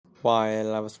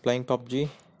while I was playing PUBG.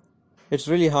 It's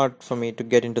really hard for me to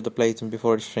get into the play zone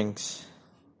before it shrinks,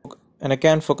 and I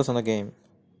can't focus on the game.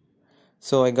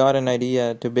 So I got an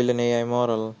idea to build an AI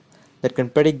model that can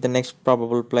predict the next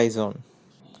probable play zone.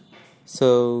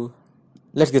 So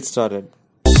let's get started.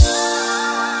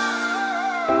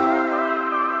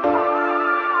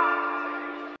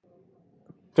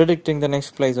 Predicting the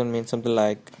next play zone means something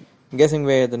like guessing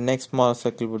where the next small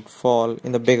circle would fall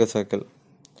in the bigger circle.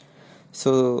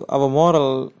 So our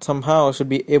model somehow should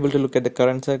be able to look at the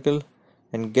current circle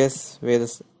and guess where the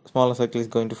smaller circle is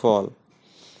going to fall.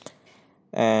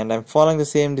 And I'm following the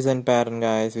same design pattern,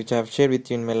 guys, which I have shared with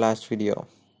you in my last video.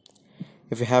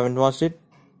 If you haven't watched it,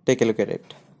 take a look at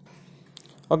it.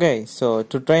 Okay, so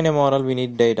to train a model we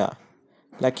need data,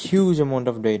 like huge amount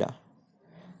of data.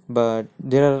 But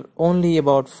there are only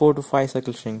about 4 to 5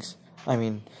 circle shrinks,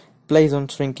 play zone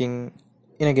shrinking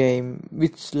in a game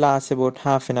which lasts about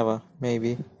half an hour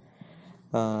maybe.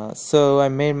 So I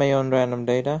made my own random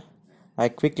data. I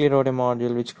quickly wrote a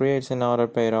module which creates an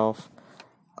ordered pair of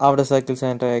outer circle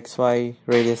center xy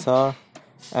radius r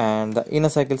and the inner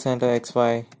circle center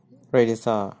xy radius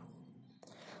r.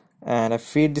 And I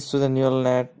feed this to the neural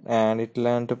net and it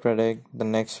learned to predict the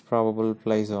next probable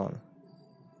play zone.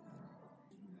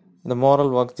 The model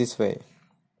works this way.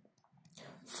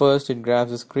 First, it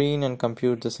grabs the screen and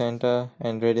computes the center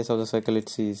and radius of the circle it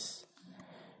sees,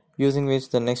 using which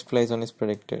the next play zone is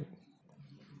predicted.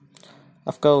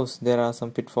 Of course, there are some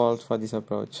pitfalls for this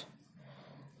approach,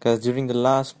 because during the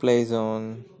last play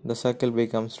zone, the circle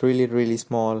becomes really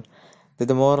small that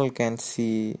the model can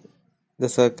see the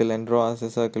circle and draws a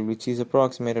circle which is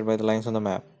approximated by the lines on the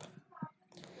map.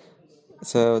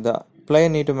 So the player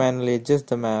need to manually adjust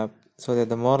the map so that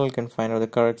the model can find out the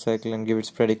correct circle and give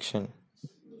its prediction.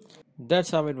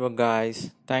 That's how it works,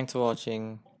 guys. Thanks for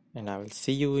watching, and I will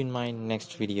see you in my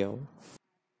next video.